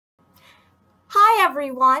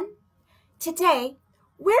everyone. Today,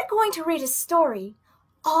 we're going to read a story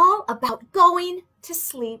all about going to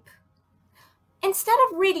sleep. Instead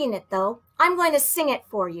of reading it, though, I'm going to sing it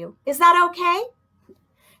for you. Is that okay?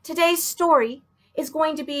 Today's story is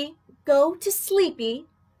going to be Go to Sleepy,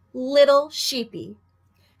 Little Sheepy.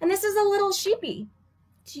 And this is a little sheepy.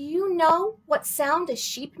 Do you know what sound a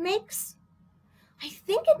sheep makes? I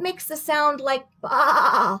think it makes the sound like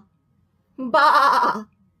baa, baa.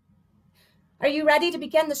 Are you ready to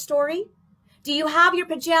begin the story? Do you have your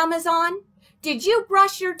pajamas on? Did you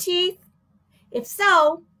brush your teeth? If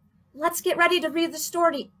so, let's get ready to read the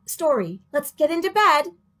story. Let's get into bed.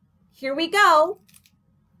 Here we go.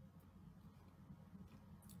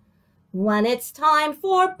 When it's time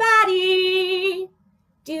for beddie,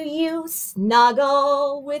 do you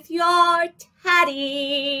snuggle with your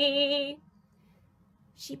teddy?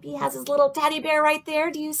 Sheepy has his little teddy bear right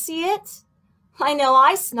there. Do you see it? I know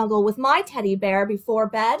I snuggle with my teddy bear before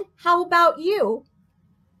bed. How about you?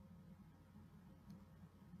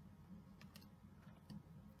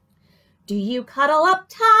 Do you cuddle up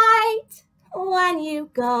tight when you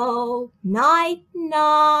go night, night?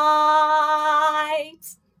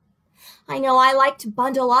 I know I like to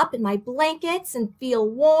bundle up in my blankets and feel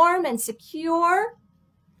warm and secure.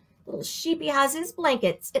 Little Sheepy has his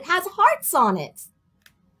blankets. It has hearts on it.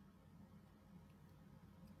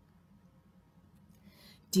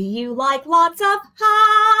 Do you like lots of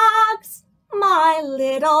hugs, my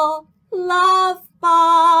little love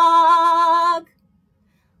bug?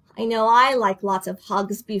 I know I like lots of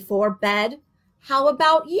hugs before bed. How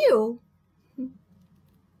about you?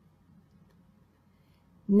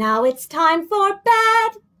 Now it's time for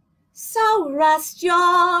bed, so rest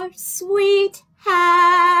your sweet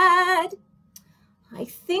head. I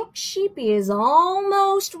think Sheepy is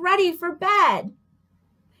almost ready for bed.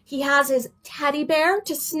 He has his teddy bear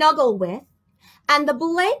to snuggle with and the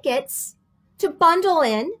blankets to bundle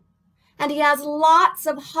in, and he has lots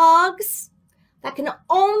of hugs that can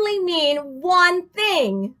only mean one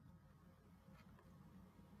thing.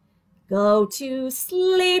 Go to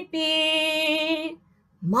sleepy,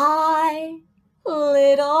 my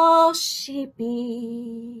little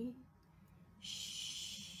sheepy.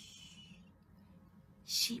 Shh.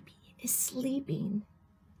 Sheepy is sleeping.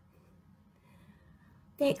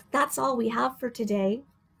 That's all we have for today.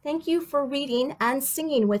 Thank you for reading and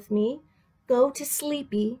singing with me. Go to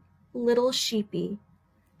sleepy, little sheepy.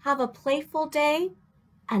 Have a playful day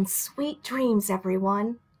and sweet dreams,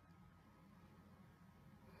 everyone.